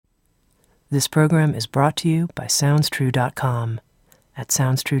This program is brought to you by SoundsTrue.com. At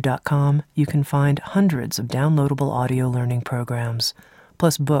SoundsTrue.com, you can find hundreds of downloadable audio learning programs,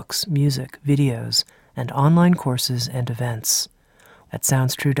 plus books, music, videos, and online courses and events. At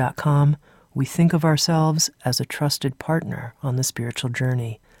SoundsTrue.com, we think of ourselves as a trusted partner on the spiritual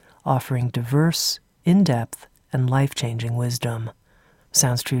journey, offering diverse, in-depth, and life-changing wisdom.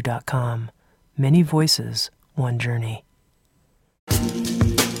 SoundsTrue.com. Many voices, one journey.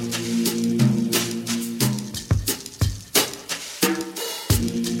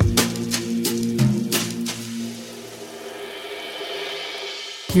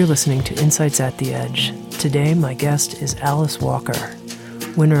 You're listening to Insights at the Edge. Today, my guest is Alice Walker,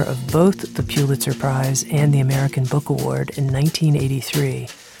 winner of both the Pulitzer Prize and the American Book Award in 1983.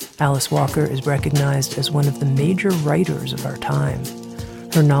 Alice Walker is recognized as one of the major writers of our time.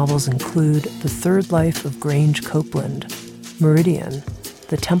 Her novels include The Third Life of Grange Copeland, Meridian,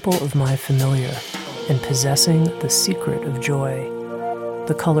 The Temple of My Familiar, and Possessing the Secret of Joy.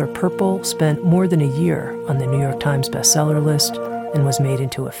 The Color Purple spent more than a year on the New York Times-bestseller list and was made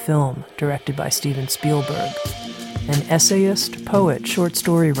into a film directed by Steven Spielberg. An essayist, poet, short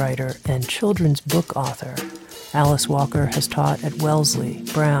story writer, and children's book author, Alice Walker has taught at Wellesley,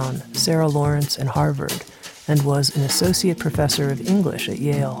 Brown, Sarah Lawrence, and Harvard, and was an associate professor of English at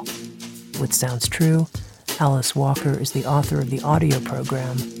Yale. With Sounds True, Alice Walker is the author of the audio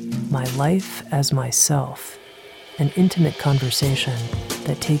program, My Life as Myself, an intimate conversation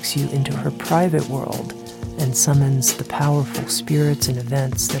that takes you into her private world and summons the powerful spirits and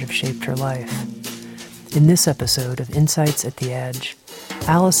events that have shaped her life. In this episode of Insights at the Edge,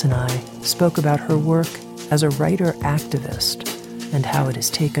 Alice and I spoke about her work as a writer-activist and how it has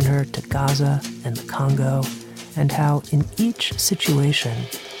taken her to Gaza and the Congo, and how in each situation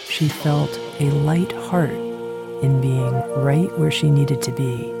she felt a light heart in being right where she needed to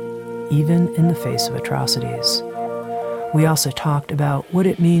be, even in the face of atrocities. We also talked about what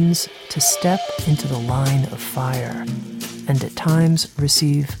it means to step into the line of fire and at times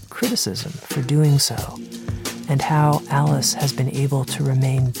receive criticism for doing so, and how Alice has been able to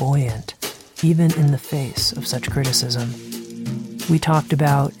remain buoyant even in the face of such criticism. We talked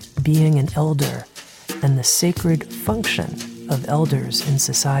about being an elder and the sacred function of elders in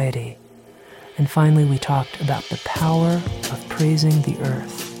society. And finally, we talked about the power of praising the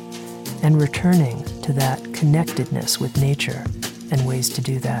earth and returning to that connectedness with nature and ways to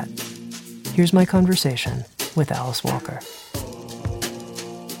do that. Here's my conversation with Alice Walker.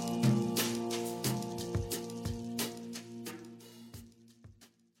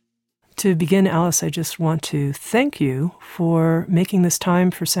 To begin, Alice, I just want to thank you for making this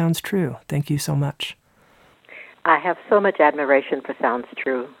time for Sounds True. Thank you so much. I have so much admiration for Sounds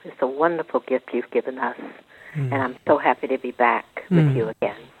True. It's a wonderful gift you've given us, and I'm so happy to be back with you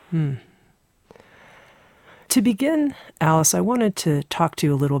again. To begin, Alice, I wanted to talk to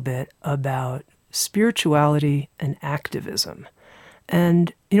you a little bit about spirituality and activism.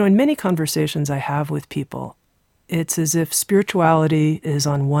 And, in many conversations I have with people, it's as if spirituality is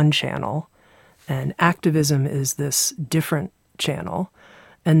on one channel and activism is this different channel.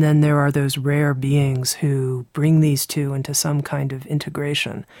 And then there are those rare beings who bring these two into some kind of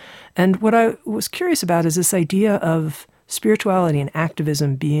integration. And what I was curious about is this idea of spirituality and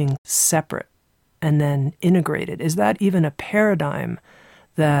activism being separate and then integrated. Is that even a paradigm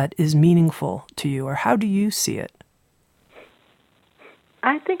that is meaningful to you, or how do you see it?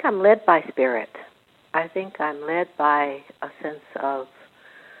 I think I'm led by spirit. I think I'm led by a sense of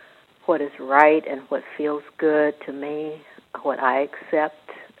what is right and what feels good to me, what I accept,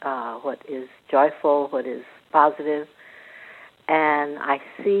 what is joyful, what is positive. And I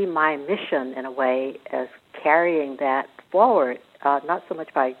see my mission, in a way, as carrying that forward, not so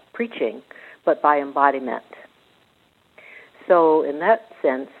much by preaching, but by embodiment. So in that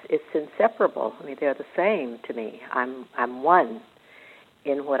sense, it's inseparable. I mean, they're the same to me. I'm one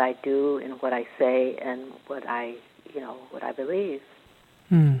in what I do, in what I say, and what I believe.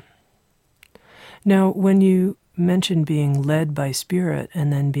 Now, when you mentioned being led by spirit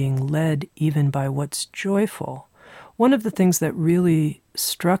and then being led even by what's joyful, one of the things that really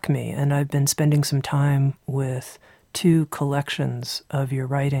struck me, and I've been spending some time with two collections of your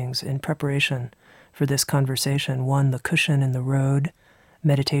writings in preparation for this conversation. One, The Cushion in the Road,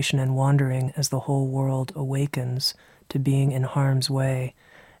 Meditation and Wandering as the Whole World Awakens to Being in Harm's Way.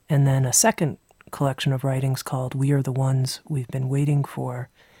 And then a second collection of writings called We Are the Ones We've Been Waiting For,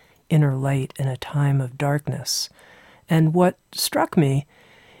 Inner Light in a Time of Darkness. And what struck me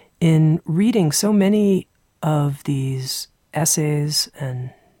in reading so many of these essays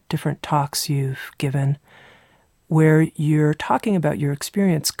and different talks you've given where you're talking about your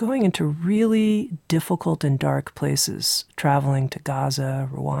experience going into really difficult and dark places, traveling to Gaza,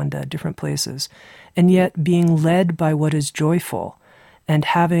 Rwanda, different places, and yet being led by what is joyful and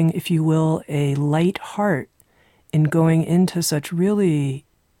having, if you will, a light heart in going into such really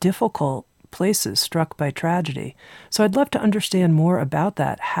difficult places struck by tragedy. So I'd love to understand more about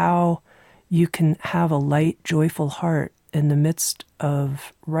that, how you can have a light, joyful heart in the midst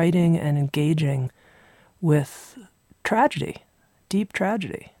of writing and engaging with tragedy, deep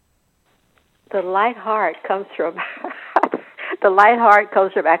tragedy. The light heart comes from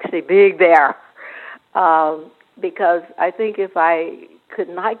actually being there, because I think if I could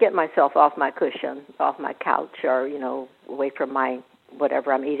not get myself off my cushion, off my couch, or away from my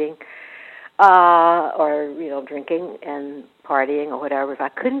whatever I'm eating, or drinking and partying or whatever, if I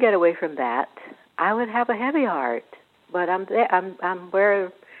couldn't get away from that, I would have a heavy heart. But I'm there.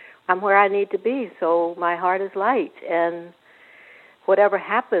 I'm where I need to be. So my heart is light, and whatever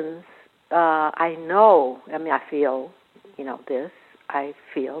happens, I know. I mean, I feel, this. I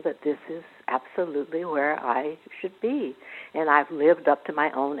feel that this is absolutely where I should be, and I've lived up to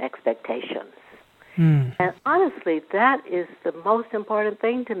my own expectations. And honestly, that is the most important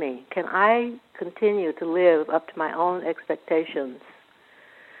thing to me. Can I continue to live up to my own expectations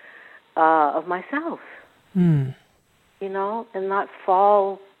of myself? And not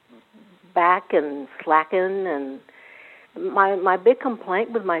fall back and slacken. And my big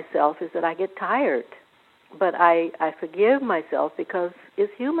complaint with myself is that I get tired. But I forgive myself because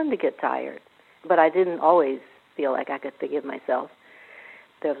it's human to get tired. But I didn't always feel like I could forgive myself.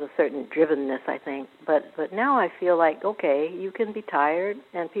 There was a certain drivenness, I think. But now I feel like, okay, you can be tired,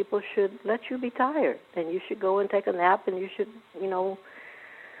 and people should let you be tired. And you should go and take a nap, and you should,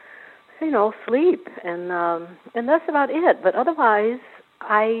 sleep. And that's about it. But otherwise,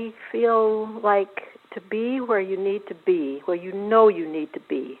 I feel like to be where you need to be, where you know you need to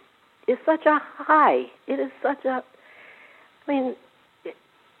be, is such a high. It is such a,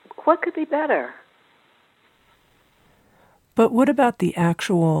 what could be better? But what about the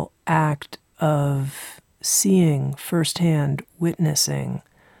actual act of seeing firsthand, witnessing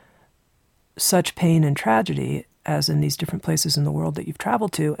such pain and tragedy as in these different places in the world that you've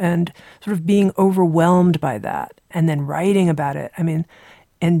traveled to, and sort of being overwhelmed by that and then writing about it?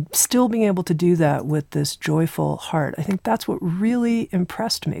 And still being able to do that with this joyful heart. I think that's what really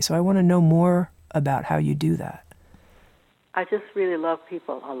impressed me. So I want to know more about how you do that. I just really love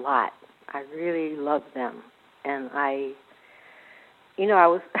people a lot. I really love them. And I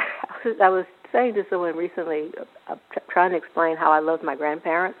was saying to someone recently, trying to explain how I loved my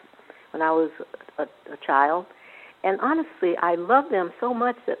grandparents when I was a child. And honestly, I loved them so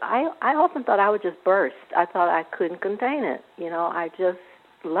much that I often thought I would just burst. I thought I couldn't contain it. I just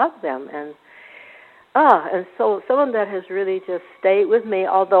love them, and so some of that has really just stayed with me,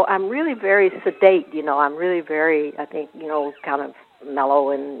 although I'm really very sedate, I'm really very, I think, kind of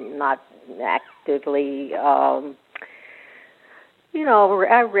mellow and not actively, I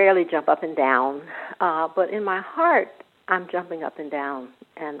rarely jump up and down, but in my heart, I'm jumping up and down,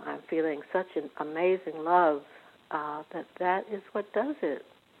 and I'm feeling such an amazing love that is what does it.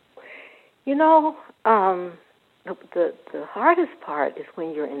 The hardest part is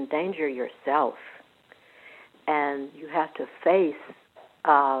when you're in danger yourself, and you have to face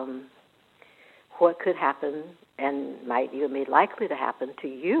what could happen and might even be likely to happen to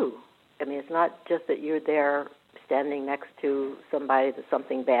you. It's not just that you're there standing next to somebody that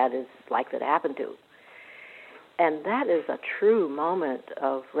something bad is likely to happen to. And that is a true moment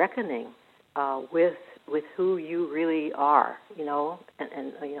of reckoning with who you really are, and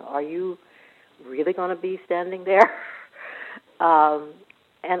are you really going to be standing there?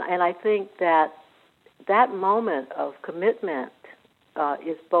 And I think that moment of commitment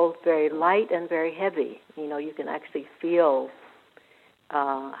is both very light and very heavy. You can actually feel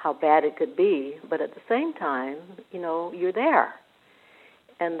how bad it could be, but at the same time, you're there.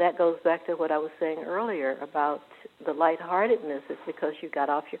 And that goes back to what I was saying earlier about the lightheartedness. Is because you got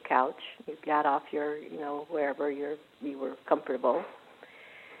off your couch, you got off your, wherever you were comfortable,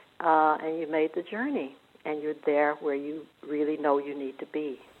 and you made the journey, and you're there where you really know you need to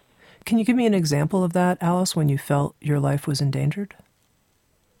be. Can you give me an example of that, Alice, when you felt your life was endangered?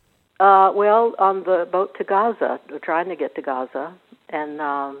 Well, on the boat to Gaza, we're trying to get to Gaza, and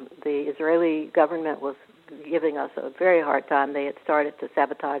the Israeli government was giving us a very hard time. They had started to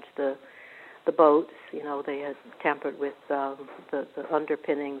sabotage the boats. They had tampered with the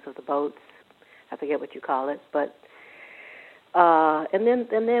underpinnings of the boats. I forget what you call it, but and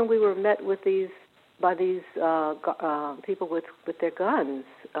then we were met with by these people with their guns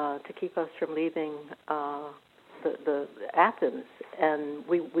to keep us from leaving the Athens, and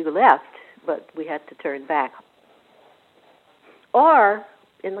we left, but we had to turn back. Or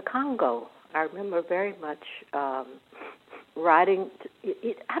in the Congo, I remember very much riding.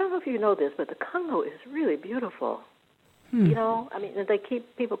 I don't know if you know this, but the Congo is really beautiful. You know, I mean,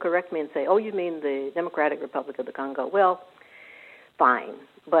 people correct me and say, "Oh, you mean the Democratic Republic of the Congo?" Well, fine,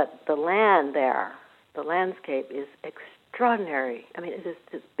 but the land there, the landscape is extraordinary. I mean, it is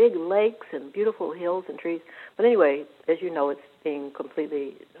just big lakes and beautiful hills and trees. But anyway, as you know, it's being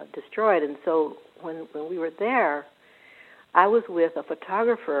completely destroyed. And so when we were there, I was with a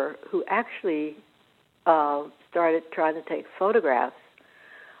photographer who actually started trying to take photographs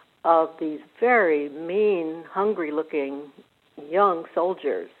of these very mean, hungry-looking young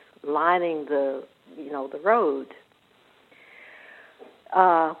soldiers lining the road,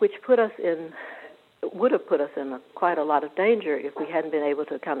 which would have put us in quite a lot of danger if we hadn't been able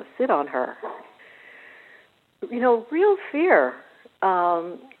to kind of sit on her. You know, real fear,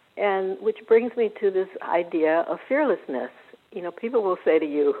 and which brings me to this idea of fearlessness. You know, people will say to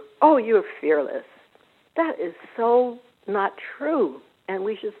you, "Oh, you're fearless." That is so not true. And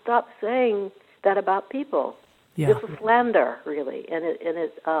we should stop saying that about people. Yeah. It's a slander, really. And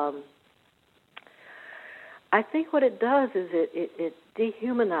I think what it does is it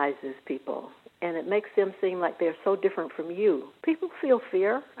dehumanizes people, and it makes them seem like they're so different from you. People feel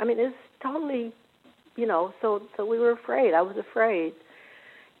fear. I mean, it's totally, so we were afraid. I was afraid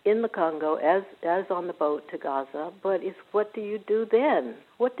in the Congo as on the boat to Gaza. But it's what do you do then?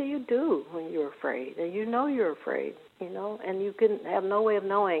 What do you do when you're afraid? And you're afraid. And you can have no way of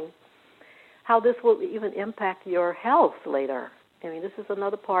knowing how this will even impact your health later. I mean, this is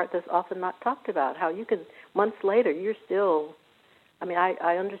another part that's often not talked about, how you can, months later, you're still,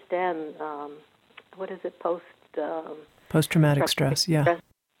 I understand, what is it, post-traumatic stress, yeah.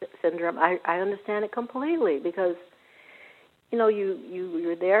 Syndrome. I understand it completely because,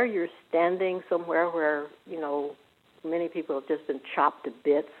 you're there, you're standing somewhere where, many people have just been chopped to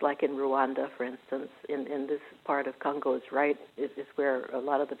bits, like in Rwanda, for instance. In this part of Congo is where a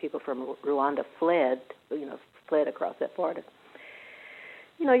lot of the people from Rwanda fled across that part.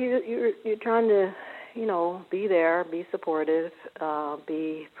 You're trying to, be there, be supportive,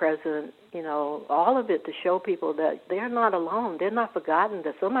 be present, all of it to show people that they're not alone, they're not forgotten,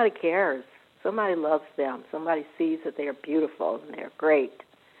 that somebody cares, somebody loves them, somebody sees that they are beautiful and they're great.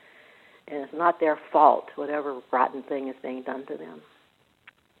 And it's not their fault, whatever rotten thing is being done to them.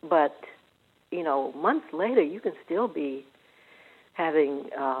 But, months later, you can still be having,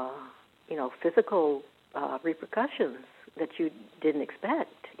 physical repercussions that you didn't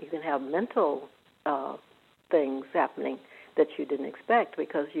expect. You can have mental things happening that you didn't expect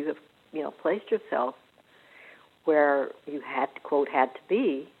because you have, placed yourself where you had to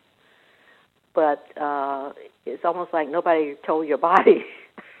be. But it's almost like nobody told your body.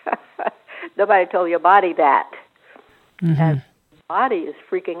 Nobody told your body that. Mm-hmm. And the body is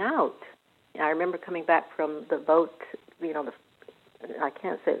freaking out. I remember coming back from the boat, I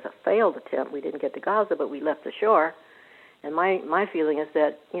can't say it's a failed attempt. We didn't get to Gaza, but we left the shore. And my feeling is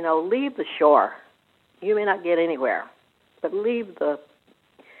that, leave the shore. You may not get anywhere, but leave the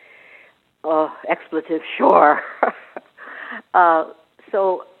expletive shore.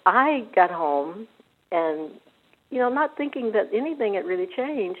 So I got home and, not thinking that anything had really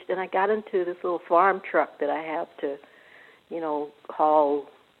changed, and I got into this little farm truck that I have to, haul,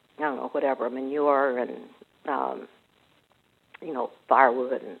 whatever, manure and,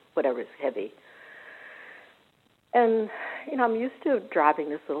 firewood and whatever is heavy. And, I'm used to driving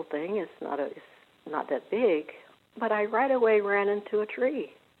this little thing. It's not that big, but I right away ran into a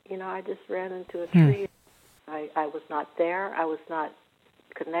tree. I just ran into a tree. I was not there. I was not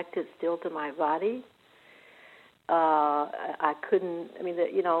connected still to my body. I couldn't.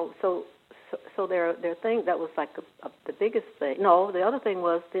 So there thing that was like the biggest thing. No, the other thing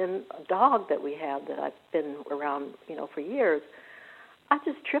was then a dog that we have that I've been around, for years. I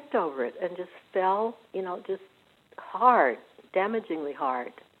just tripped over it and just fell, just hard, damagingly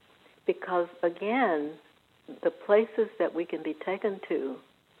hard, because again, the places that we can be taken to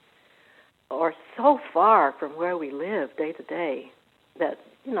are so far from where we live day to day that,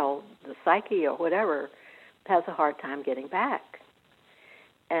 the psyche or whatever has a hard time getting back.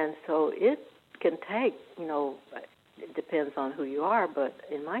 And so it can take, it depends on who you are, but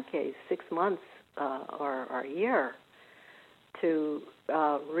in my case, 6 months or a year to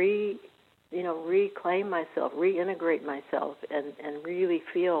reclaim myself, reintegrate myself, and really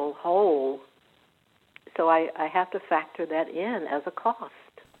feel whole. So I have to factor that in as a cost.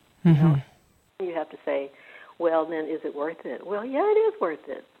 Mm-hmm. You have to say, well, then is it worth it? Well, yeah, it is worth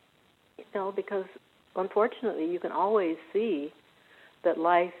it. Because unfortunately, you can always see that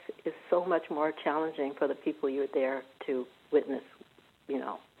life is so much more challenging for the people you're there to witness, you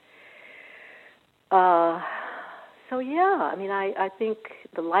know. So yeah, I mean, I think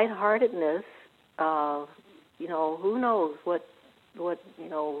the lightheartedness, you know, who knows what you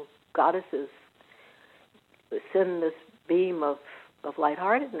know, goddesses send this beam of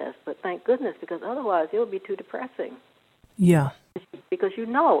lightheartedness, but thank goodness, because otherwise it would be too depressing. Yeah. Because you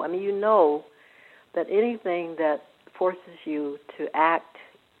know, I mean, you know that anything that forces you to act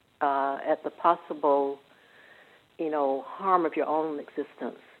at the possible, you know, harm of your own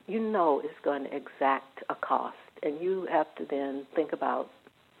existence, you know is going to exact a cost. And you have to then think about,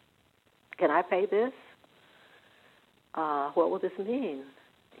 can I pay this? What will this mean,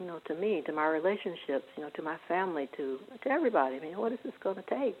 you know, to me, to my relationships, you know, to my family, to everybody? I mean, what is this going to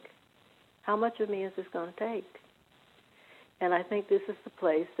take? How much of me is this going to take? And I think this is the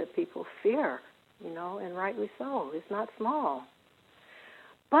place that people fear, you know, and rightly so. It's not small.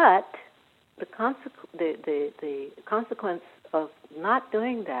 But the consequence of not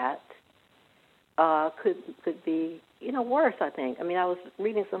doing that could be, you know, worse, I think. I mean, I was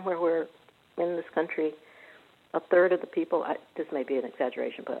reading somewhere where in this country, a third of the people, this may be an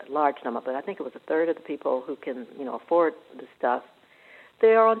exaggeration, but a large number, but I think it was a third of the people who can, you know, afford the stuff,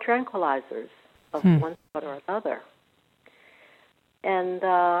 they are on tranquilizers of one sort or another. And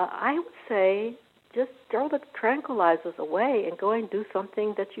I would say just throw the tranquilizers away and go and do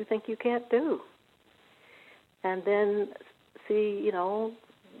something that you think you can't do. And then see, you know,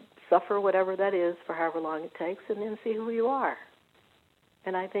 suffer whatever that is for however long it takes, and then see who you are.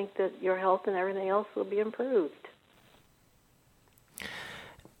 And I think that your health and everything else will be improved.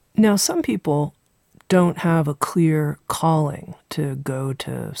 Now, some people don't have a clear calling to go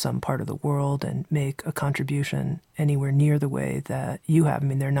to some part of the world and make a contribution anywhere near the way that you have. I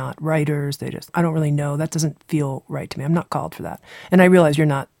mean, they're not writers. I don't really know. That doesn't feel right to me. I'm not called for that. And I realize you're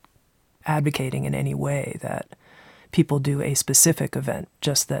not advocating in any way that people do a specific event,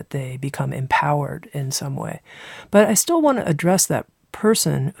 just that they become empowered in some way. But I still want to address that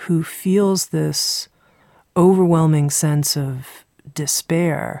person who feels this overwhelming sense of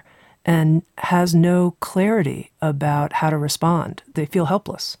despair and has no clarity about how to respond. They feel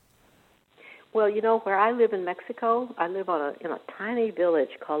helpless. Well, you know, where I live in Mexico, I live in a tiny village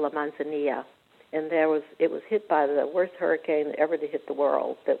called La Manzanilla, and it was hit by the worst hurricane that ever hit the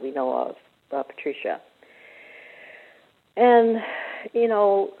world that we know of, Patricia. And, you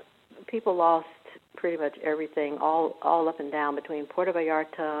know, people lost pretty much everything, all up and down between Puerto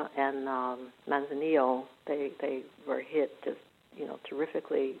Vallarta and Manzanillo. They were hit just, you know,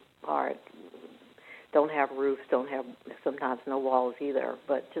 terrifically hard. Don't have roofs, don't have sometimes no walls either,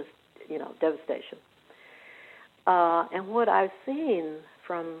 but just, you know, devastation. And what I've seen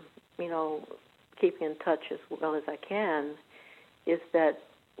from, you know, keeping in touch as well as I can is that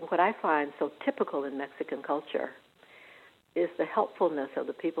what I find so typical in Mexican culture is the helpfulness of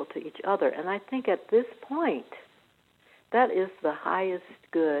the people to each other. And I think at this point, that is the highest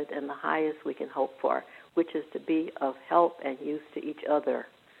good and the highest we can hope for, which is to be of help and use to each other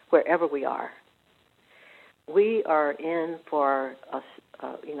wherever we are. We are in for,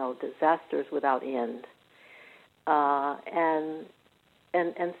 you know, disasters without end. And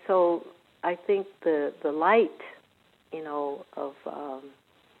so I think the light, you know, of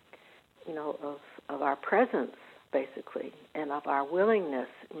our presence, basically, and of our willingness,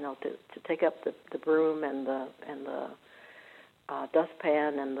 you know, to take up the broom and the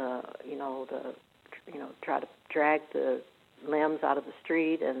dustpan and try to drag the limbs out of the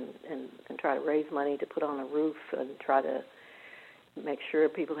street and try to raise money to put on a roof and try to make sure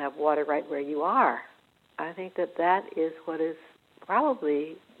people have water right where you are. I think that is what is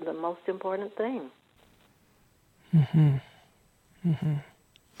probably the most important thing. Mm-hmm. Mm-hmm.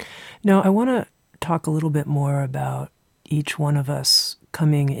 Now, I want to talk a little bit more about each one of us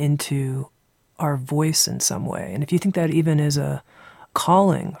coming into our voice in some way. And if you think that even is a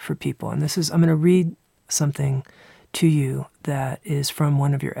calling for people, and I'm going to read something to you that is from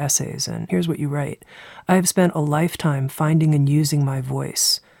one of your essays, and here's what you write. I have spent a lifetime finding and using my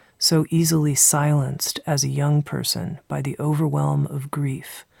voice, so easily silenced as a young person by the overwhelm of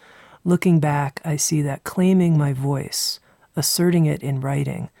grief. Looking back, I see that claiming my voice, asserting it in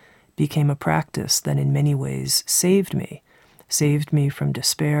writing, became a practice that in many ways saved me from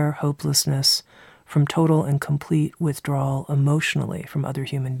despair, hopelessness, from total and complete withdrawal emotionally from other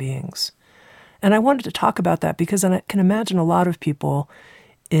human beings. And I wanted to talk about that because I can imagine a lot of people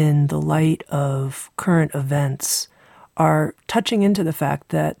in the light of current events are touching into the fact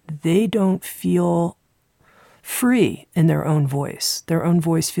that they don't feel free in their own voice. Their own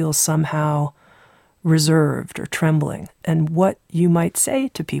voice feels somehow reserved or trembling, and what you might say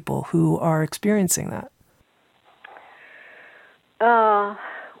to people who are experiencing that.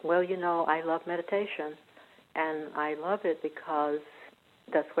 Well, I love meditation, and I love it because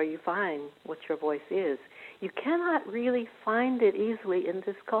that's where you find what your voice is. You cannot really find it easily in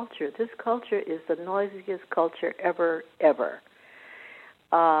this culture. This culture is the noisiest culture ever.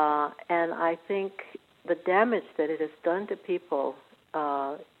 And I think the damage that it has done to people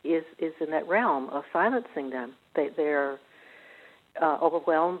is in that realm of silencing them. They're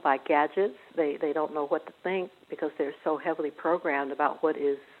overwhelmed by gadgets. They don't know what to think because they're so heavily programmed about what it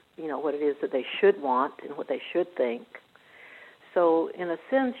is that they should want and what they should think. So in a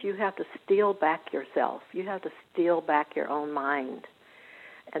sense, you have to steal back yourself. You have to steal back your own mind.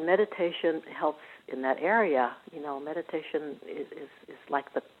 And meditation helps in that area. Meditation is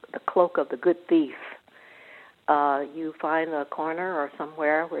like the cloak of the good thief. You find a corner or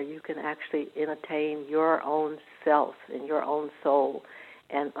somewhere where you can actually entertain your own self and your own soul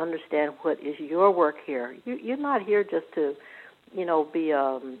and understand what is your work here. You're not here just to, be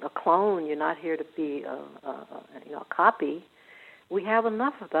a clone. You're not here to be a copy. We have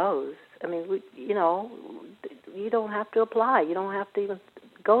enough of those. I mean, you don't have to apply. You don't have to even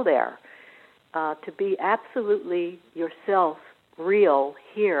go there. To be absolutely yourself, real,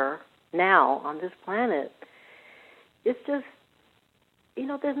 here, now, on this planet, it's just,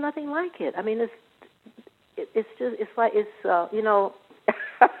 there's nothing like it. I mean, you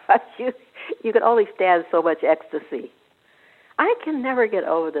can only stand so much ecstasy. I can never get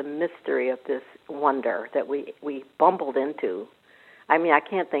over the mystery of this wonder that we bumbled into. I mean, I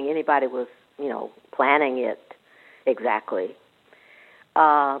can't think anybody was, planning it exactly.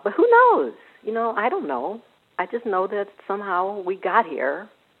 But who knows? I don't know. I just know that somehow we got here,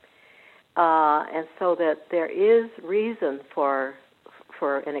 and so that there is reason for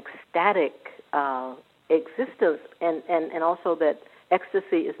an ecstatic existence, and also that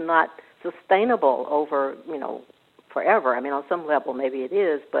ecstasy is not sustainable over, forever. I mean, on some level maybe it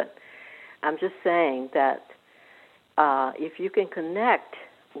is, but I'm just saying that if you can connect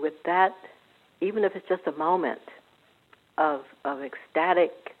with that, even if it's just a moment of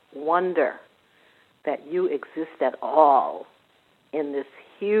ecstatic wonder that you exist at all in this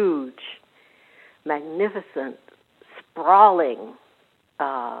huge, magnificent, sprawling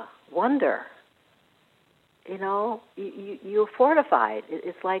wonder, you're fortified.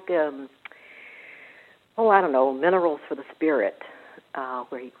 It's like, minerals for the spirit,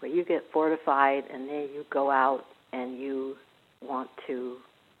 where you get fortified, and then you go out and you want to,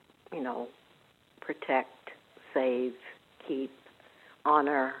 protect, save, keep,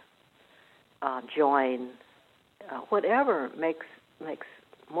 honor, join, whatever makes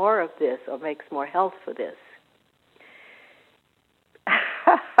more of this or makes more health for this.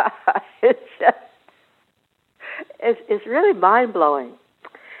 It's really mind-blowing.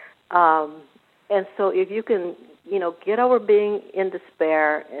 And so if you can, get over being in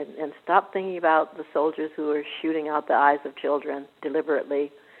despair and stop thinking about the soldiers who are shooting out the eyes of children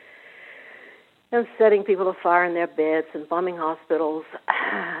deliberately and setting people afire in their beds and bombing hospitals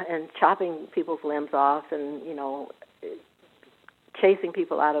and chopping people's limbs off and, chasing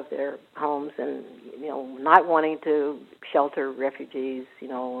people out of their homes and, not wanting to shelter refugees,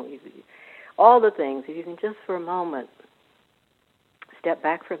 all the things. If you can just for a moment step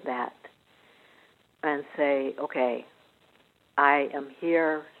back from that and say, okay, I am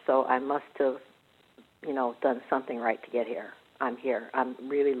here, so I must have, done something right to get here. I'm here. I'm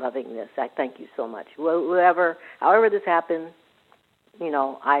really loving this. I thank you so much. However this happened,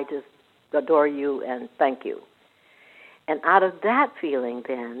 I just adore you and thank you. And out of that feeling,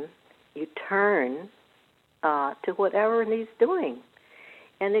 then, you turn to whatever needs doing.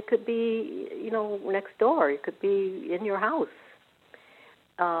 And it could be, next door. It could be in your house.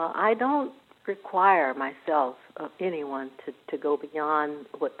 I don't require myself of anyone to go beyond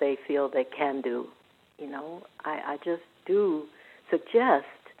what they feel they can do. I just do suggest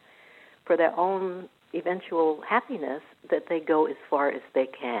for their own eventual happiness that they go as far as they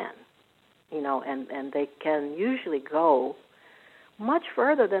can, and they can usually go much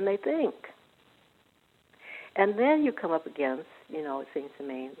further than they think. And then you come up against, it seems to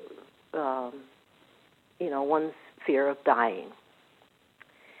me, one's fear of dying.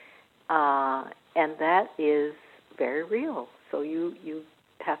 And that is very real. So you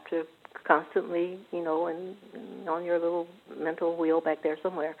have to constantly, and on your little mental wheel back there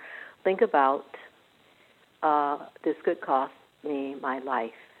somewhere, think about this could cost me my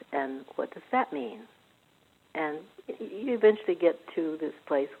life, and what does that mean? And you eventually get to this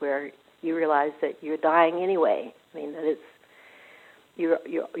place where you realize that you're dying anyway. I mean, that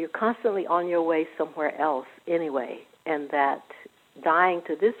you're constantly on your way somewhere else anyway, and that dying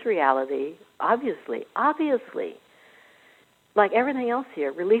to this reality, obviously, like everything else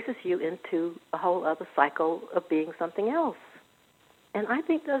here, releases you into a whole other cycle of being something else. And I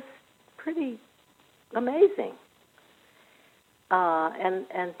think that's pretty amazing.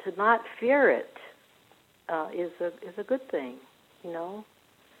 And to not fear it is a good thing, you know.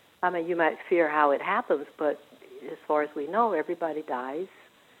 I mean, you might fear how it happens, but as far as we know, everybody dies.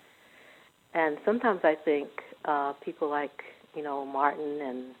 And sometimes I think people like, you know, Martin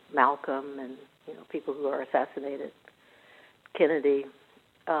and Malcolm and, you know, people who are assassinated, Kennedy,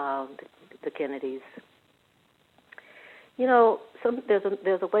 the Kennedys, you know,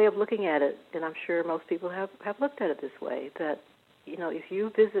 there's a way of looking at it, and I'm sure most people have looked at it this way, that, you know, if you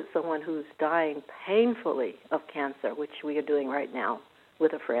visit someone who's dying painfully of cancer, which we are doing right now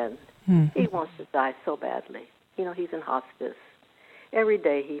with a friend, he wants to die so badly. You know, he's in hospice. Every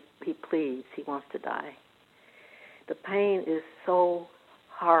day he pleads, he wants to die. The pain is so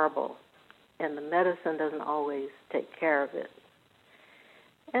horrible, and the medicine doesn't always take care of it.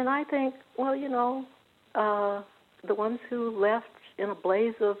 And I think, well, you know, the ones who left in a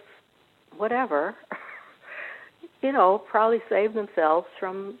blaze of whatever, you know, probably saved themselves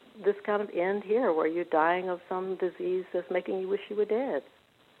from this kind of end here where you're dying of some disease that's making you wish you were dead.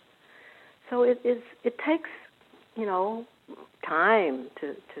 So it takes, you know, time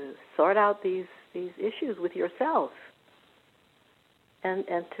to sort out these issues with yourself and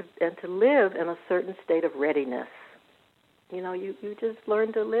to live in a certain state of readiness. You know, you just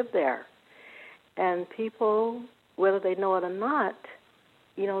learn to live there. And people, whether they know it or not,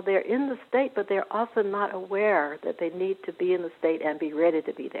 you know, they're in the state, but they're often not aware that they need to be in the state and be ready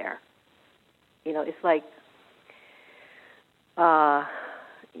to be there. You know, it's like,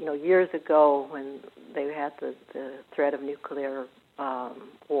 you know, years ago when they had the threat of nuclear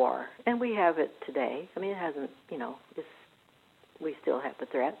war, and we have it today. I mean, it hasn't, you know, we still have the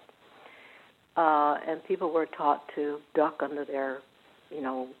threat. And people were taught to duck under their, you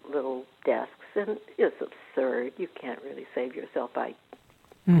know, little desks, and it's absurd. You can't really save yourself by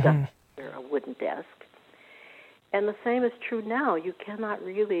ducking under a wooden desk. And the same is true now. You cannot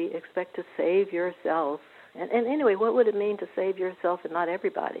really expect to save yourself. And anyway, what would it mean to save yourself and not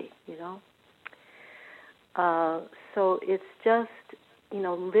everybody, you know? So it's just, you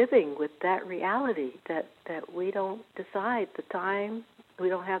know, living with that reality that we don't decide the time. We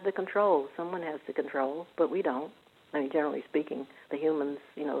don't have the control. Someone has the control, but we don't. I mean, generally speaking, the humans,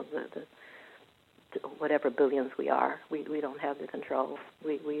 you know, the whatever billions we are, we don't have the control.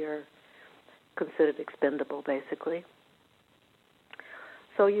 We are considered expendable, basically.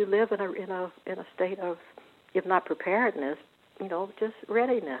 So you live in a state of, if not preparedness, you know, just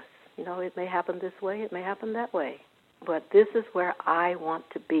readiness. You know, it may happen this way, it may happen that way, but this is where I want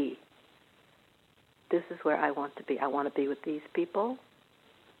to be. This is where I want to be. I want to be with these people.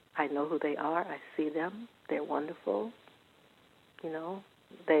 I know who they are. I see them. They're wonderful. You know,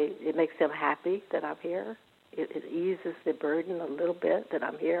 it makes them happy that I'm here. It eases the burden a little bit that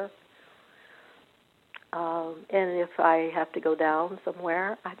I'm here. And if I have to go down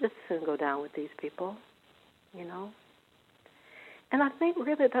somewhere, I just soon go down with these people, you know. And I think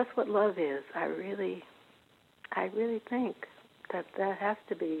really that's what love is. I really think that has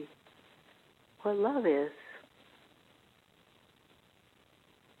to be what love is.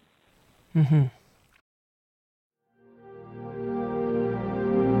 Mm-hmm.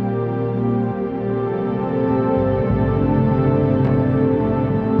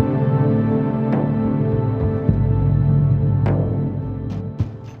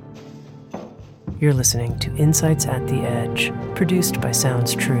 You're listening to Insights at the Edge, produced by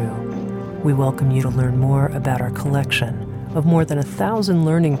Sounds True. We welcome you to learn more about our collection of more than 1,000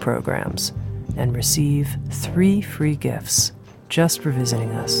 learning programs and receive 3 free gifts just for visiting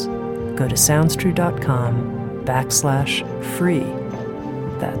us. Go to SoundsTrue.com/free.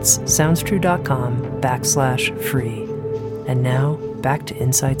 That's SoundsTrue.com/free. And now, back to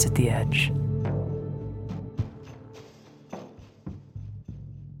Insights at the Edge.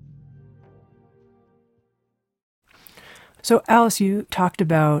 So, Alice, you talked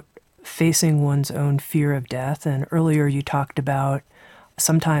about facing one's own fear of death, and earlier you talked about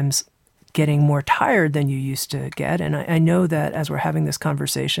sometimes getting more tired than you used to get. And I know that as we're having this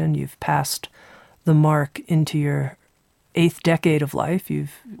conversation, you've passed the mark into your 8th decade of life.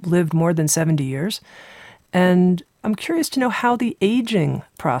 You've lived more than 70 years. And I'm curious to know how the aging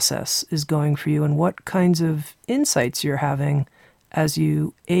process is going for you and what kinds of insights you're having as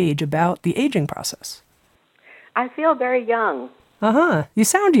you age about the aging process. I feel very young. You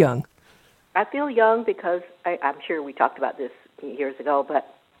sound young. I feel young because I'm sure we talked about this years ago,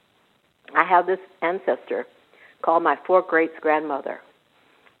 but I have this ancestor called my fourth great-grandmother,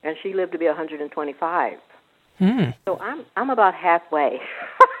 and she lived to be 125. So I'm about halfway,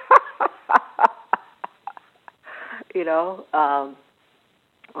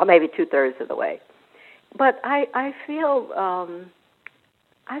 or maybe 2/3 of the way. But I feel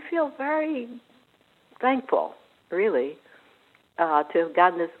very thankful, really, to have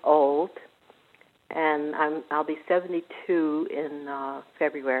gotten this old, and I'll be 72 in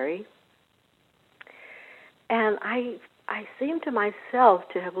February, and I seem to myself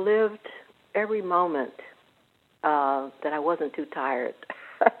to have lived every moment that I wasn't too tired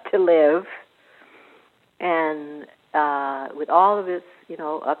to live, and with all of its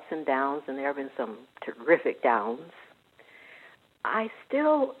ups and downs, and there have been some terrific downs, I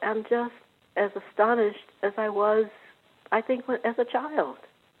still am just as astonished as I was, I think, as a child.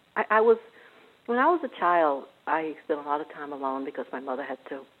 When I was a child, I spent a lot of time alone because my mother had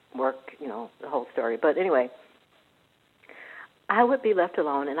to work, the whole story. But anyway, I would be left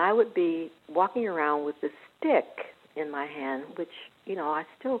alone, and I would be walking around with this stick in my hand, which, I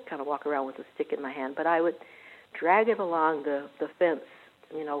still kind of walk around with a stick in my hand, but I would drag it along the fence,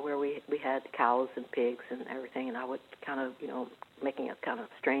 where we had cows and pigs and everything, and I would kind of, making a kind of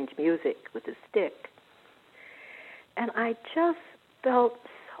strange music with the stick. And I just felt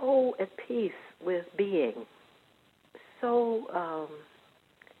so at peace with being. So,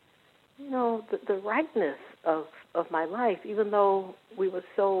 the rightness of my life, even though we were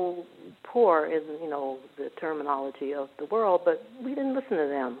so poor in, the terminology of the world, but we didn't listen to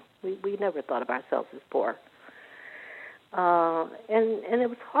them. We never thought of ourselves as poor. And it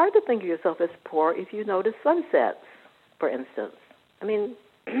was hard to think of yourself as poor if you noticed sunsets, for instance. I mean,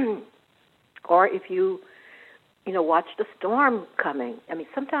 or if you watched a storm coming. I mean,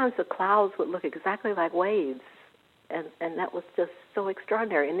 sometimes the clouds would look exactly like waves, and that was just so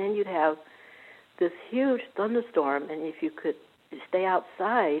extraordinary. And then you'd have this huge thunderstorm, and if you could stay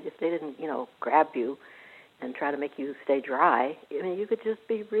outside, if they didn't, grab you and try to make you stay dry, I mean, you could just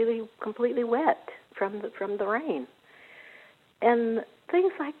be really completely wet from the rain. And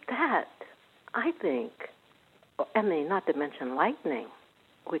things like that, I think, I mean, not to mention lightning,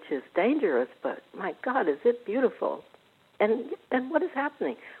 which is dangerous, but my God, is it beautiful. And what is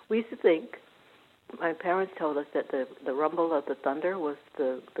happening? We used to think, my parents told us that the rumble of the thunder was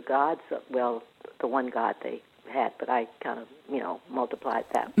the gods, well, the one god they had, but I kind of, multiplied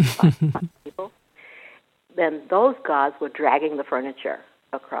that by people. Then those gods were dragging the furniture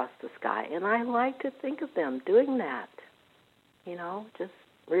across the sky. And I like to think of them doing that, just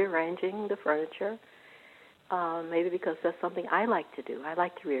rearranging the furniture. Maybe because that's something I like to do. I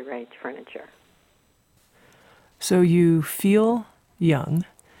like to rearrange furniture. So you feel young,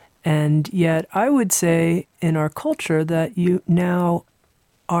 and yet I would say in our culture that you now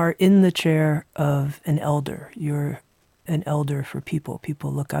are in the chair of an elder. You're an elder for people.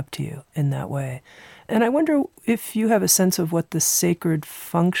 People look up to you in that way. And I wonder if you have a sense of what the sacred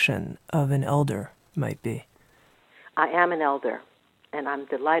function of an elder might be. I am an elder, and I'm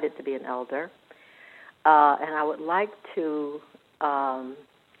delighted to be an elder. And I would like to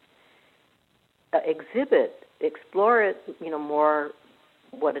explore it, more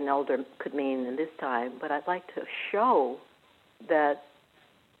what an elder could mean in this time. But I'd like to show that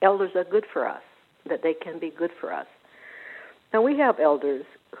elders are good for us, that they can be good for us. Now, we have elders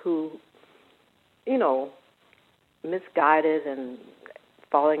who, misguided and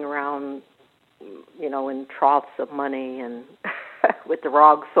falling around, in troughs of money and with the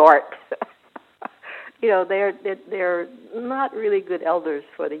wrong sort. They're not really good elders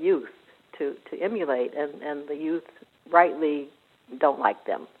for the youth to emulate, and the youth rightly don't like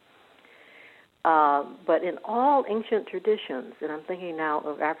them. But in all ancient traditions, and I'm thinking now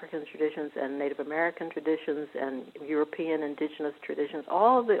of African traditions and Native American traditions and European indigenous traditions,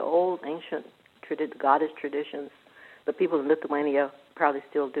 all the old ancient goddess traditions, the people in Lithuania probably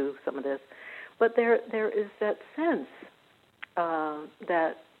still do some of this, but there is that sense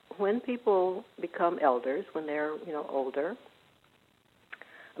that when people become elders, when they're, older,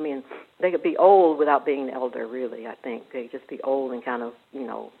 I mean, they could be old without being an elder, really, I think. They just be old and kind of,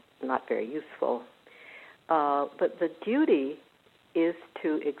 not very useful. But the duty is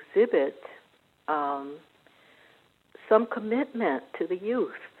to exhibit some commitment to the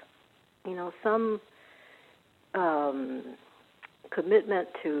youth, some commitment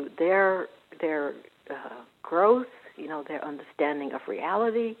to their growth, their understanding of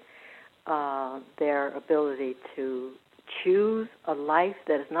reality, their ability to choose a life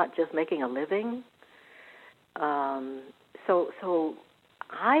that is not just making a living. So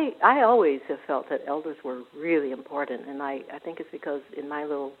I always have felt that elders were really important, and I think it's because in my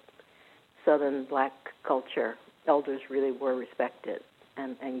little Southern black culture, elders really were respected,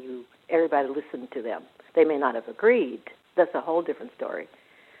 and everybody listened to them. They may not have agreed. That's a whole different story.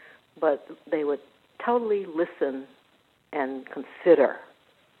 But they would totally listen and consider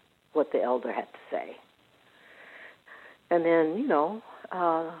what the elder had to say. And then,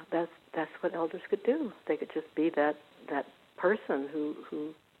 that's what elders could do. They could just be that person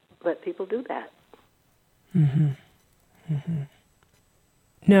who let people do that. Mm-hmm. Mm-hmm.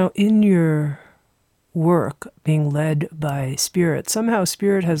 Now, in your work, being led by Spirit, somehow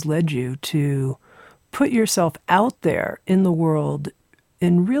Spirit has led you to put yourself out there in the world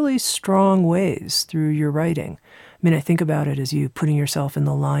in really strong ways through your writing. I mean, I think about it as you putting yourself in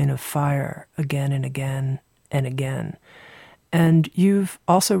the line of fire again and again and again. And you've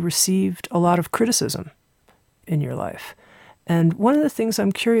also received a lot of criticism in your life. And one of the things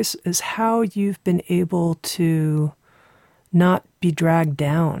I'm curious is how you've been able to not be dragged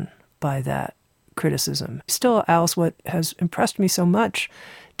down by that criticism. Still, Alice, what has impressed me so much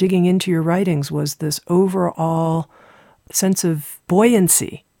digging into your writings was this overall sense of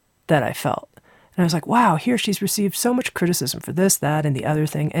buoyancy that I felt. And I was like, wow, here she's received so much criticism for this, that, and the other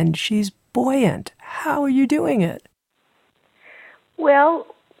thing, and she's buoyant. How are you doing it? Well,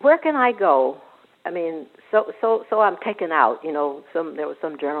 where can I go? I mean, so I'm taken out. There was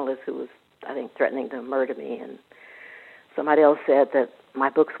some journalist who was, I think, threatening to murder me, and somebody else said that my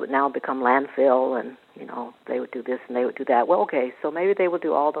books would now become landfill, and they would do this and they would do that. Well, okay, so maybe they will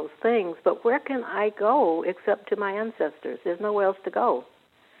do all those things, but where can I go except to my ancestors? There's nowhere else to go,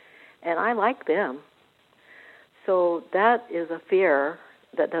 and I like them. So that is a fear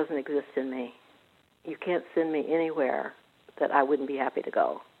that doesn't exist in me. You can't send me anywhere that I wouldn't be happy to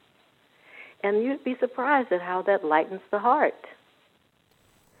go. And you'd be surprised at how that lightens the heart.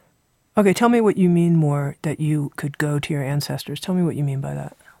 Okay, tell me what you mean more, that you could go to your ancestors. Tell me what you mean by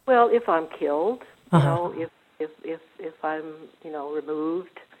that. Well, if I'm killed, if I'm,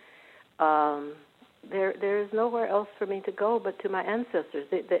 removed, there is nowhere else for me to go but to my ancestors.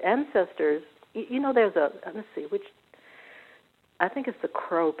 The ancestors, there's let's see, which I think it's the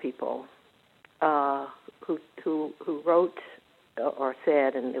Crow people who wrote or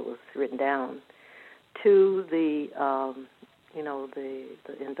said, and it was written down, to the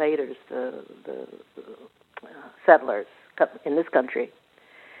invaders, the settlers in this country.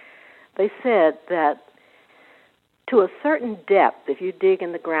 They said that to a certain depth, if you dig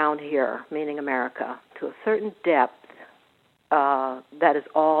in the ground here, meaning America, to a certain depth, that is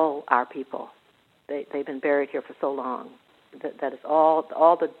all our people. They've been buried here for so long. That is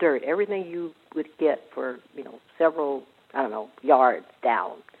all the dirt, everything you would get for several, yards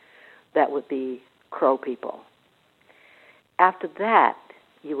down. That would be Crow people. After that,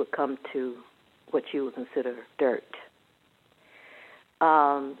 you would come to what you would consider dirt.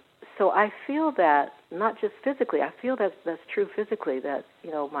 So I feel that, not just physically, I feel that's true physically, that,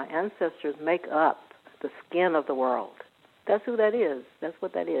 my ancestors make up the skin of the world. That's who that is. That's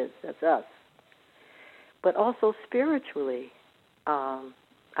what that is. That's us. But also spiritually,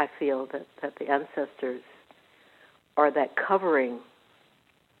 I feel that the ancestors are that covering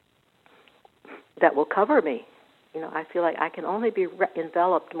that will cover me. I feel like I can only be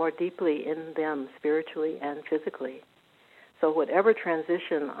enveloped more deeply in them spiritually and physically. So whatever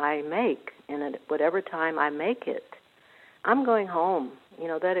transition I make, and at whatever time I make it, I'm going home.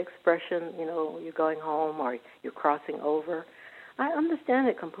 That expression, you're going home or you're crossing over, I understand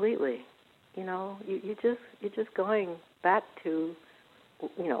it completely. You're just going back to,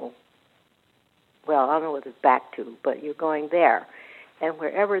 well, I don't know what it's back to, but you're going there. And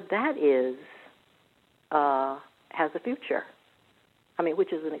wherever that is, has a future.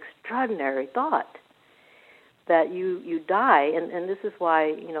 Which is an extraordinary thought, that you die, and this is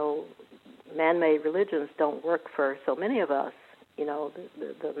why, man-made religions don't work for so many of us,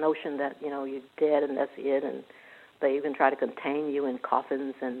 the notion that, you're dead and that's it, and they even try to contain you in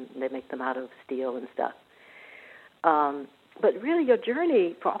coffins, and they make them out of steel and stuff. But really, your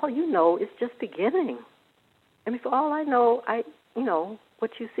journey, for all you know, is just beginning. For all I know,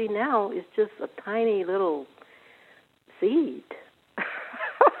 what you see now is just a tiny little seed.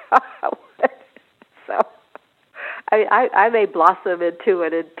 So, I may blossom into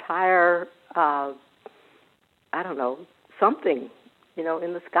an entire, something,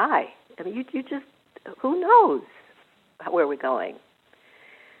 in the sky. You just, who knows where we're going?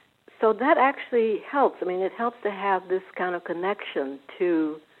 So that actually helps. It helps to have this kind of connection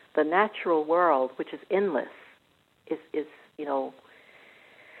to the natural world, which is endless. It's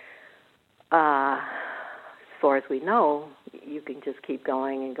far as we know, you can just keep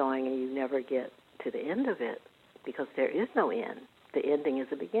going and going, and you never get to the end of it because there is no end. The ending is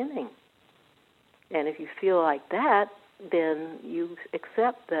the beginning. And if you feel like that, then you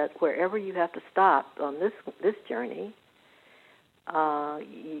accept that wherever you have to stop on this journey,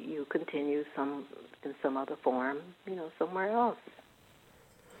 you continue in some other form, somewhere else.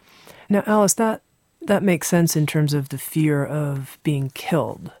 Now, Alice, that makes sense in terms of the fear of being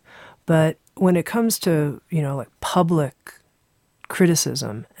killed. But when it comes to, like public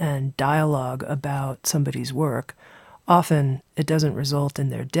criticism and dialogue about somebody's work, often it doesn't result in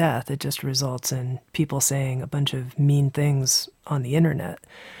their death. It just results in people saying a bunch of mean things on the internet.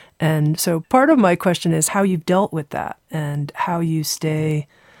 And so part of my question is how you've dealt with that and how you stay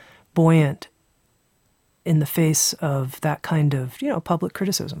buoyant in the face of that kind of, public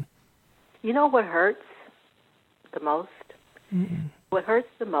criticism. You know what hurts the most? Mm-mm. What hurts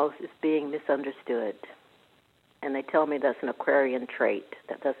the most is being misunderstood. And they tell me that's an Aquarian trait,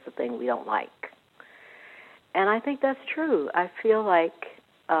 that's the thing we don't like. And I think that's true. I feel like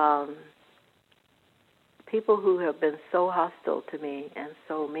people who have been so hostile to me and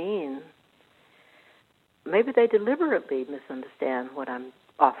so mean, maybe they deliberately misunderstand what I'm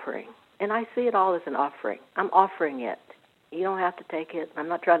offering. And I see it all as an offering. I'm offering it. You don't have to take it. I'm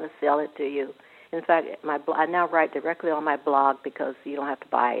not trying to sell it to you. In fact, I now write directly on my blog because you don't have to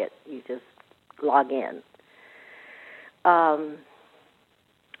buy it. You just log in.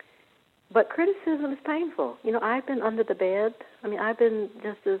 But criticism is painful. I've been under the bed. I've been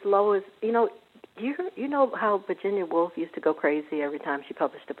just as low as, you know how Virginia Woolf used to go crazy every time she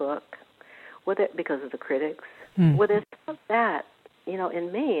published a book? Because of the critics. Well, there's some of that,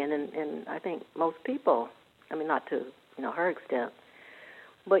 in me and I think most people. Not to, her extent.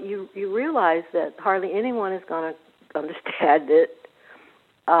 But you realize that hardly anyone is going to understand it.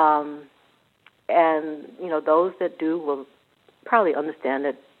 And, those that do will probably understand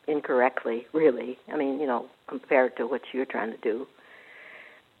it incorrectly, really. Compared to what you're trying to do.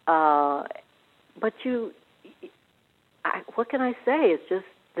 But what can I say? It's just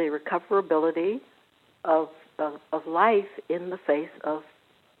the recoverability of life in the face of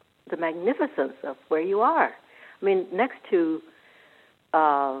the magnificence of where you are. Next to,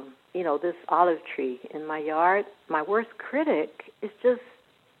 this olive tree in my yard, my worst critic is just,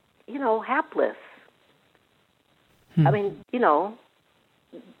 hapless.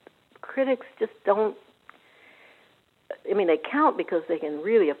 Critics just don't, they count because they can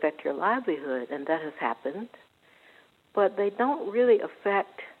really affect your livelihood, and that has happened, but they don't really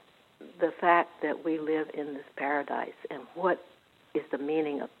affect the fact that we live in this paradise and what is the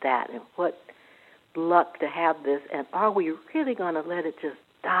meaning of that and what luck to have this, and are we really going to let it just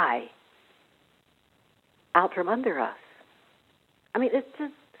die out from under us?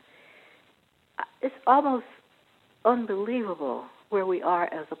 It's almost unbelievable where we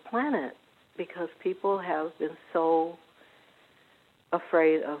are as a planet because people have been so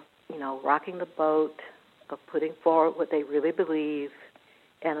afraid of, rocking the boat, of putting forward what they really believe,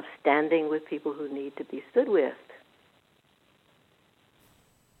 and of standing with people who need to be stood with.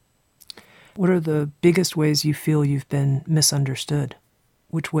 What are the biggest ways you feel you've been misunderstood?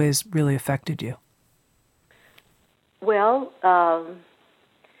 Which ways really affected you? Well, I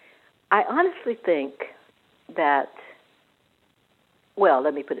honestly think that,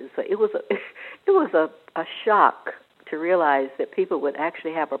 let me put it this way. It was a shock to realize that people would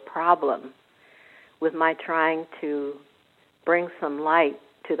actually have a problem with my trying to bring some light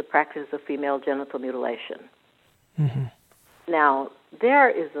to the practice of female genital mutilation. Mm-hmm. Now, there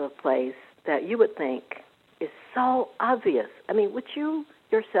is a place that you would think is so obvious. Would you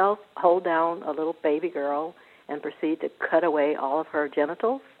yourself hold down a little baby girl and proceed to cut away all of her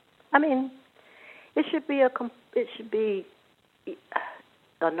genitals? It should be a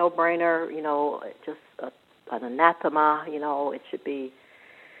no-brainer, just an anathema, it should be,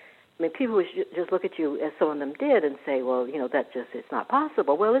 people would just look at you, as some of them did, and say, well, it's not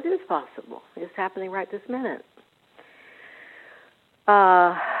possible. Well, it is possible. It's happening right this minute.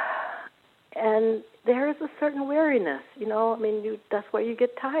 And there is a certain weariness, that's where you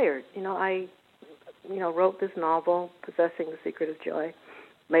get tired. I wrote this novel, Possessing the Secret of Joy,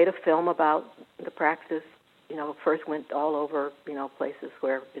 made a film about the practice, first went all over, places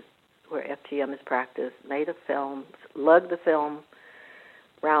where FGM is practiced, made a film, lugged the film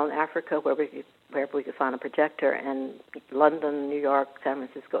around Africa wherever we could find a projector, and London, New York, San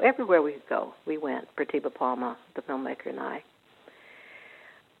Francisco, everywhere we could go, we went, Pratibha Palma, the filmmaker, and I.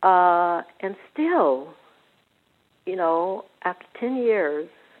 And still, after 10 years,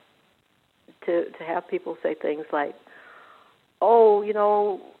 to have people say things like, oh,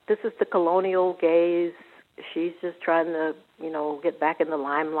 this is the colonial gaze, she's just trying to, get back in the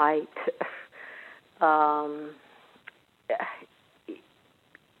limelight.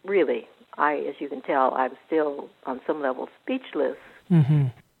 Really, as you can tell, I'm still on some level speechless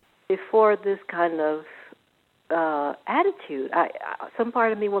before this kind of attitude. Some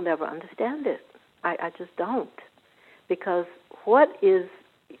part of me will never understand it. I just don't. Because what is,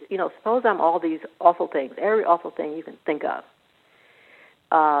 suppose I'm all these awful things, every awful thing you can think of,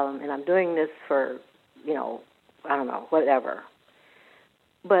 and I'm doing this for, I don't know, whatever.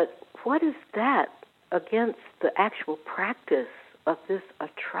 But what is that against the actual practice of this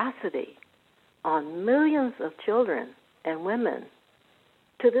atrocity on millions of children and women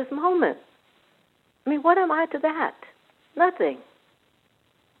to this moment? I mean, what am I to that? Nothing.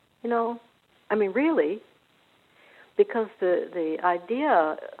 Really, because the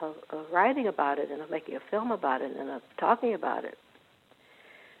idea of writing about it and of making a film about it and of talking about it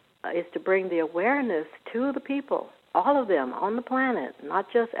is to bring the awareness to the people, all of them on the planet, not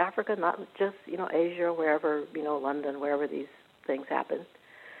just Africa, not just, Asia or wherever, London, wherever these things happen.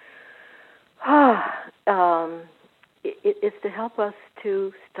 It's to help us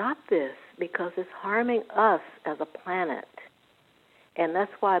to stop this because it's harming us as a planet. And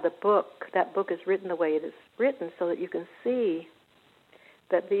that's why that book is written the way it is written, so that you can see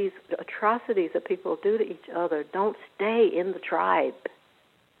that these atrocities that people do to each other don't stay in the tribe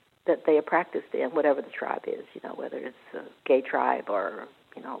that they are practiced in, whatever the tribe is, whether it's a gay tribe or,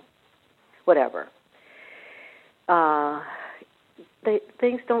 whatever.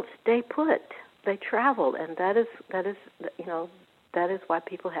 Things don't stay put. They travel, and that is why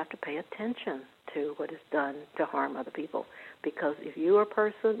people have to pay attention to what is done to harm other people. Because if you are a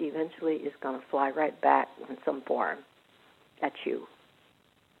person, eventually it's going to fly right back in some form at you.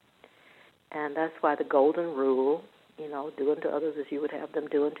 And that's why the golden rule, do unto others as you would have them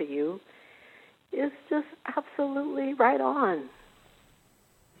do unto you, is just absolutely right on.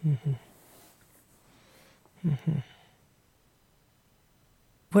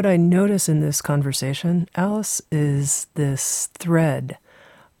 What I notice in this conversation, Alice, is this thread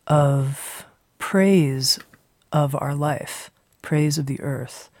of praise of our life, praise of the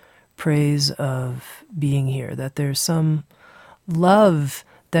earth, praise of being here, that there's some love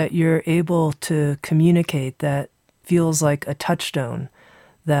that you're able to communicate that feels like a touchstone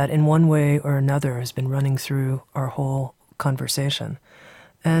that in one way or another has been running through our whole conversation.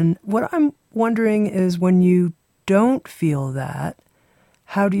 And what I'm wondering is, when you don't feel that,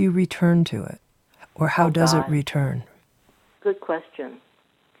 how do you return to it? Or how does it return? Good question.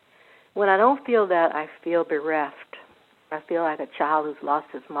 When I don't feel that, I feel bereft. I feel like a child who's lost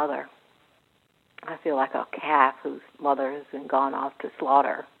his mother. I feel like a calf whose mother has been gone off to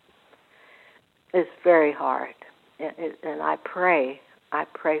slaughter. It's very hard. And I pray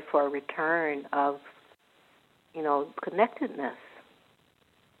for a return of, connectedness.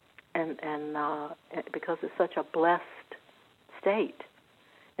 And because it's such a blessed state.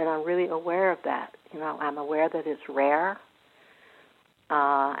 And I'm really aware of that. I'm aware that it's rare.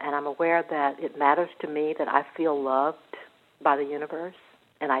 And I'm aware that it matters to me that I feel loved by the universe,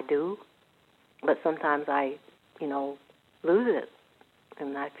 and I do. But sometimes I, lose it,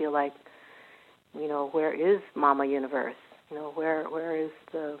 and I feel like, where is Mama Universe? Where is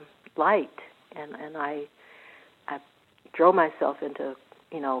the light? And I drove myself into,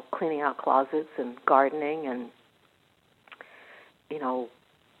 cleaning out closets and gardening and,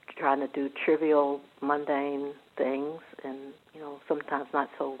 trying to do trivial, mundane things, and sometimes not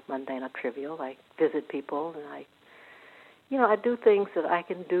so mundane or trivial, like visit people, and I do things that I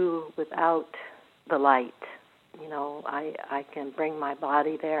can do without the light. I can bring my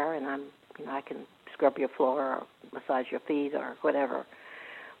body there, and I can scrub your floor or massage your feet or whatever.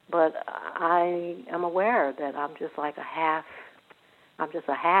 But I am aware that I'm just like a half. I'm just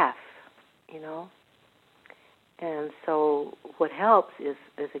a half, And so what helps is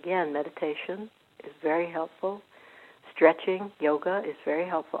again, meditation is very helpful. Stretching, yoga is very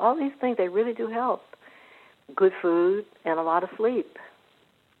helpful. All these things, they really do help. Good food and a lot of sleep.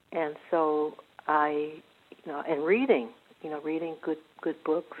 And so and reading, reading good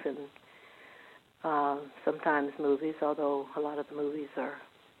books and sometimes movies, although a lot of the movies are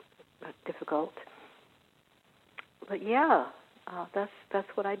difficult. But yeah, that's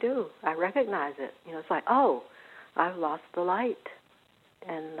what I do. I recognize it. It's like, oh, I've lost the light,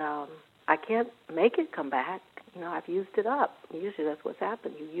 and I can't make it come back. I've used it up. Usually that's what's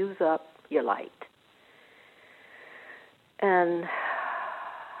happened. You use up your light. And,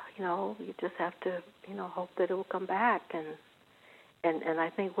 you just have to, hope that it will come back. And I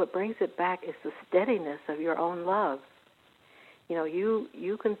think what brings it back is the steadiness of your own love.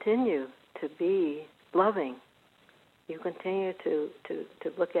 You continue to be loving. You continue to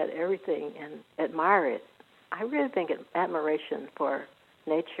look at everything and admire it. I really think admiration for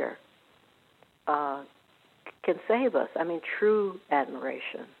nature can save us. I mean, true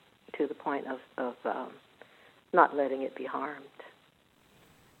admiration to the point of not letting it be harmed.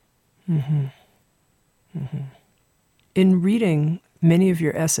 Mm-hmm. Mm-hmm. In reading many of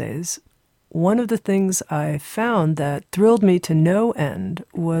your essays, one of the things I found that thrilled me to no end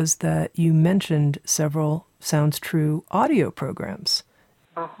was that you mentioned several Sounds True audio programs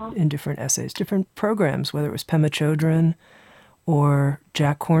in different essays, different programs, whether it was Pema Chodron or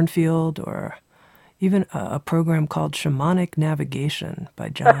Jack Kornfield or even a program called Shamanic Navigation by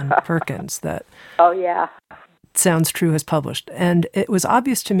John Perkins that Sounds True has published. And it was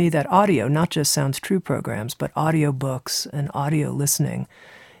obvious to me that audio, not just Sounds True programs, but audio books and audio listening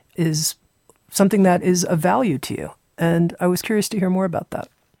is something that is of value to you. And I was curious to hear more about that.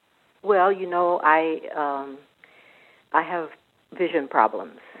 Well, I have vision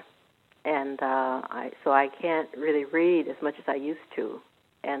problems, and so I can't really read as much as I used to.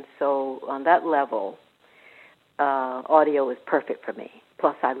 And so on that level, audio is perfect for me.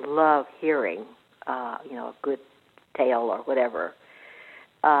 Plus, I love hearing, a good tale or whatever.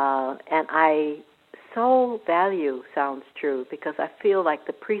 And I so value Sounds True because I feel like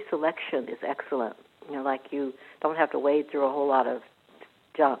the pre-selection is excellent. Like you don't have to wade through a whole lot of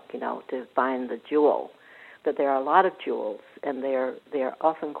junk, to find the jewel. That there are a lot of jewels, and they're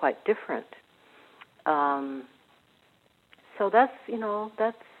often quite different. So that's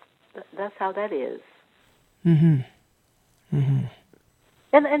how that is. Mm-hmm. Mm-hmm.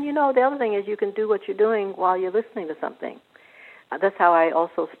 And the other thing is you can do what you're doing while you're listening to something. That's how I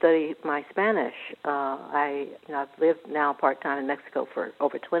also study my Spanish. I've lived now part-time in Mexico for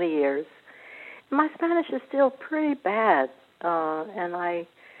over 20 years. My Spanish is still pretty bad, and I've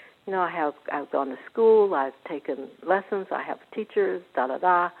gone to school, I've taken lessons, I have teachers,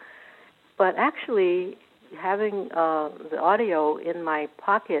 But actually, having the audio in my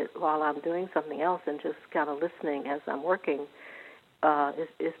pocket while I'm doing something else and just kind of listening as I'm working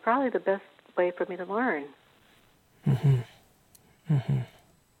is probably the best way for me to learn. Mm-hmm. Mm-hmm.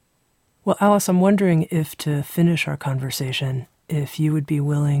 Well, Alice, I'm wondering if to finish our conversation, if you would be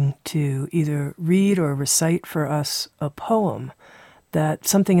willing to either read or recite for us a poem that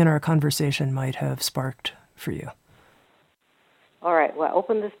something in our conversation might have sparked for you. All right. Well, I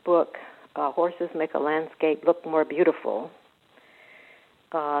opened this book, Horses Make a Landscape Look More Beautiful,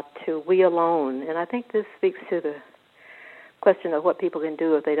 to We Alone. And I think this speaks to the question of what people can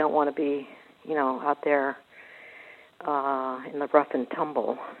do if they don't want to be, out there in the rough and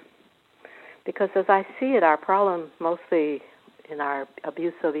tumble. Because as I see it, our problem mostly in our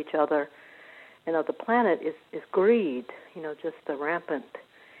abuse of each other and of the planet is greed, just the rampant,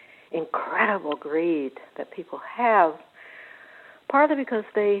 incredible greed that people have, partly because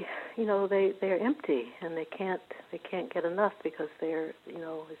they're empty and they can't get enough because they're,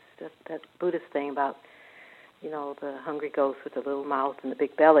 it's that Buddhist thing about, the hungry ghost with the little mouth and the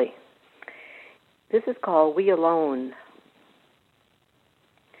big belly. This is called We Alone.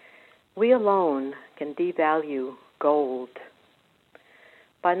 We alone can devalue gold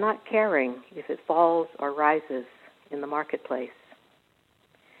by not caring if it falls or rises in the marketplace.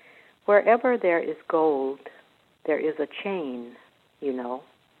 Wherever there is gold, there is a chain,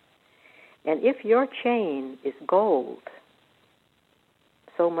 And if your chain is gold,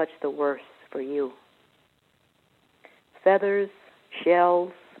 so much the worse for you. Feathers,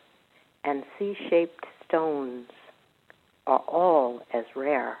 shells, and C-shaped stones are all as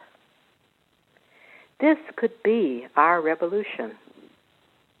rare. This could be our revolution,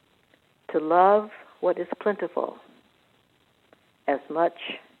 to love what is plentiful as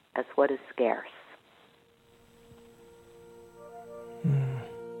much as what is scarce.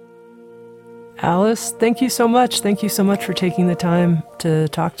 Alice, thank you so much. Thank you so much for taking the time to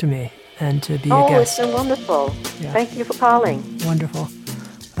talk to me and to be a guest. Oh, it's been wonderful. Yeah. Thank you for calling. Wonderful.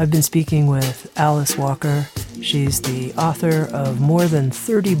 I've been speaking with Alice Walker. She's the author of more than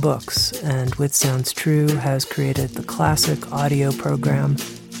 30 books, and with Sounds True has created the classic audio program,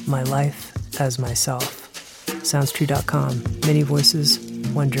 My Life as Myself. SoundsTrue.com. Many voices,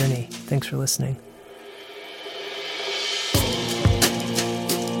 one journey. Thanks for listening.